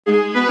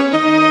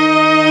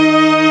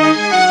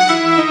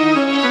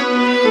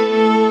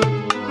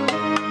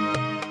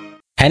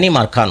Hanny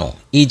Marcano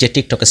is a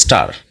TikTok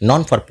star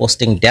known for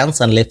posting dance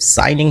and lip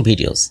signing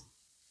videos.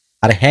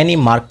 Her Hanny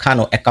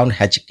Marcano account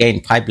has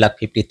gained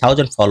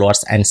 550,000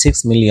 followers and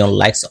 6 million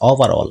likes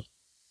overall.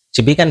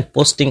 She began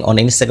posting on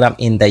Instagram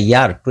in the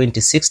year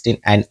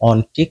 2016 and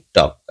on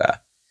TikTok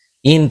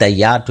in the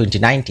year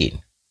 2019.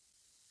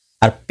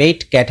 Her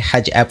pet cat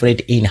has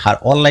appeared in her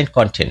online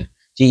content.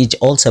 She is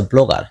also a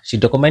blogger. She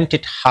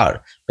documented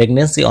her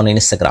pregnancy on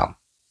Instagram.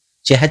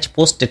 She has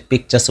posted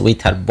pictures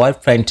with her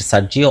boyfriend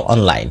Sergio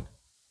online.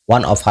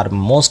 One of her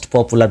most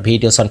popular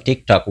videos on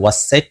TikTok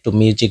was set to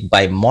music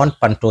by Mon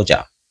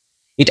Pantoja.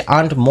 It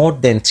earned more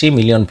than 3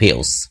 million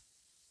views.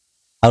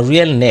 Her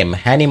real name,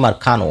 Hanny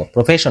Marcano,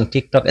 profession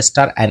TikTok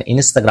star and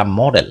Instagram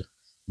model.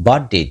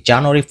 Birthday,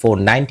 January 4,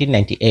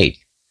 1998.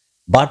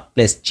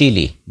 Birthplace,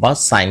 Chile. Birth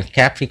sign,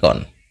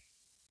 Capricorn.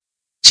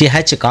 She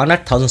has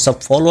garnered thousands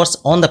of followers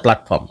on the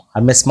platform.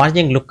 Her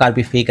mesmerizing look,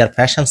 curvy figure,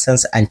 fashion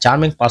sense, and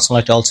charming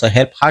personality also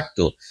helped her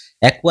to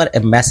acquire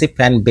a massive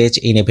fan base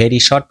in a very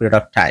short period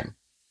of time.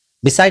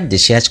 Besides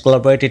this, she has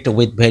collaborated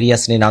with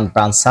various renowned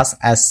brands such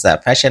as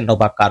Fashion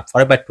Nova Car,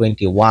 Forever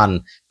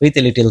 21,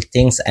 Pretty Little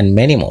Things, and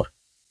many more.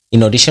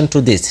 In addition to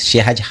this, she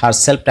has her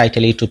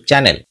self-titled YouTube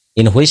channel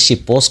in which she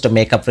posts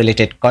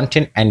makeup-related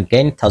content and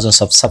gained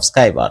thousands of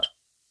subscribers.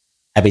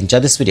 Have you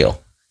enjoyed this video?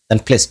 Then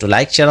please do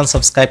like, share, and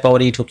subscribe our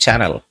YouTube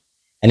channel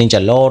and enjoy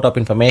a lot of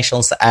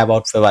information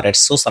about favorite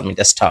social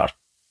media star.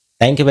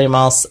 Thank you very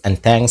much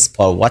and thanks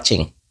for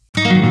watching.